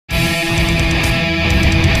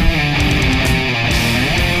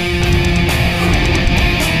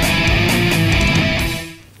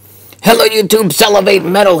Hello YouTube, Salivate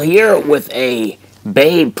Metal here with a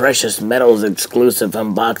Bay Precious Metals exclusive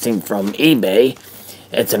unboxing from eBay.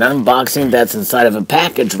 It's an unboxing that's inside of a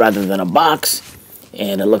package rather than a box.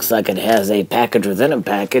 And it looks like it has a package within a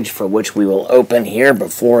package for which we will open here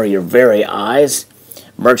before your very eyes.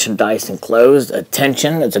 Merchandise enclosed.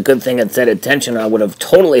 Attention. It's a good thing it said attention. I would have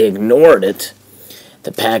totally ignored it.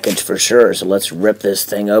 The package for sure. So let's rip this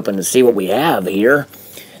thing open and see what we have here.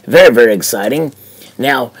 Very, very exciting.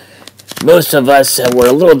 Now, most of us were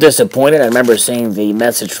a little disappointed. I remember seeing the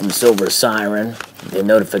message from Silver Siren, the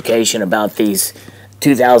notification about these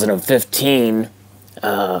 2015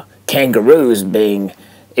 Kangaroos being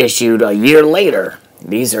issued a year later.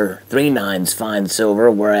 These are 3/9s fine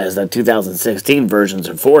silver, whereas the 2016 versions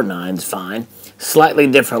are 4/9s fine. Slightly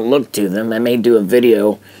different look to them. I may do a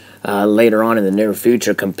video later on in the near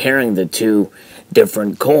future comparing the two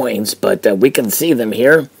different coins, but we can see them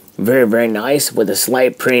here. Very, very nice with a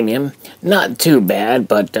slight premium. Not too bad,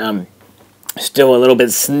 but still a little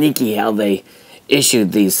bit sneaky how they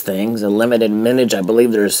issued these things. A limited mintage, I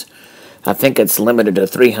think it's limited to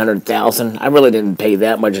 300,000. I really didn't pay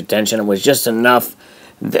that much attention. It was just enough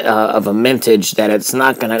of a mintage that it's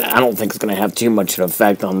not going to, I don't think it's going to have too much of an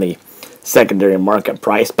effect on the secondary market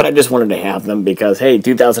price. But I just wanted to have them because, hey,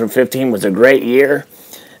 2015 was a great year.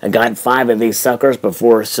 I got 5 of these suckers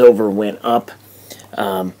before silver went up.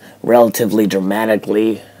 Relatively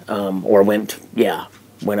dramatically, or went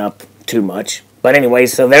up too much. But anyway,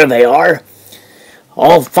 so there they are.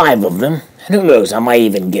 All 5 of them. And who knows, I might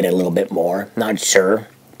even get a little bit more. Not sure.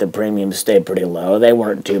 The premiums stayed pretty low. They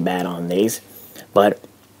weren't too bad on these. But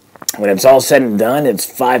when it's all said and done, it's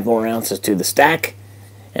 5 more ounces to the stack.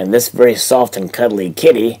 And this very soft and cuddly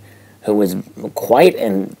kitty, who was quite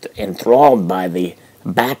enthralled by the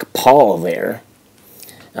back paw there,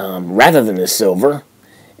 rather than the silver,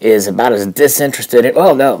 is about as disinterested in,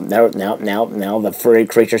 oh no, now the furry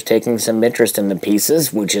creature's taking some interest in the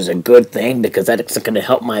pieces, which is a good thing because that's going to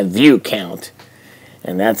help my view count.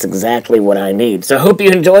 And that's exactly what I need. So I hope you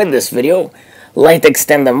enjoyed this video. I'd like to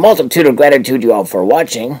extend a multitude of gratitude to you all for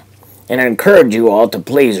watching, and I encourage you all to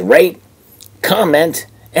please rate, comment,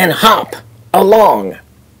 and hop along.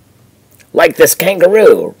 Like this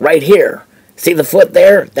kangaroo right here. See the foot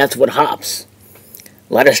there? That's what hops.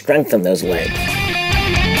 Let us strengthen those legs.